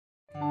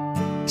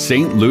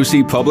St.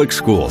 Lucie Public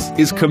Schools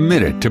is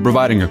committed to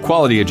providing a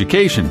quality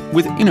education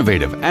with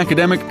innovative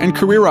academic and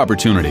career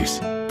opportunities,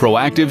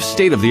 proactive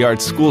state-of-the-art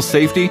school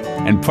safety,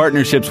 and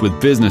partnerships with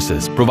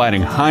businesses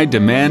providing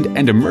high-demand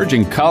and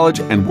emerging college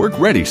and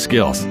work-ready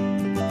skills.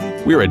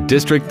 We're a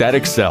district that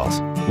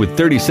excels with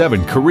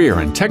 37 career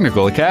and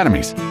technical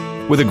academies,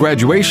 with a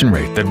graduation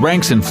rate that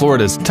ranks in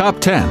Florida's top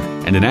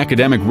 10 and an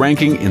academic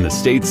ranking in the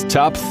state's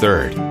top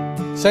third.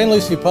 St.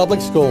 Lucie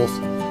Public Schools,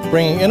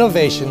 bringing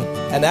innovation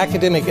and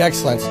academic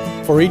excellence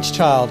for each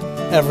child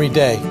every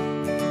day.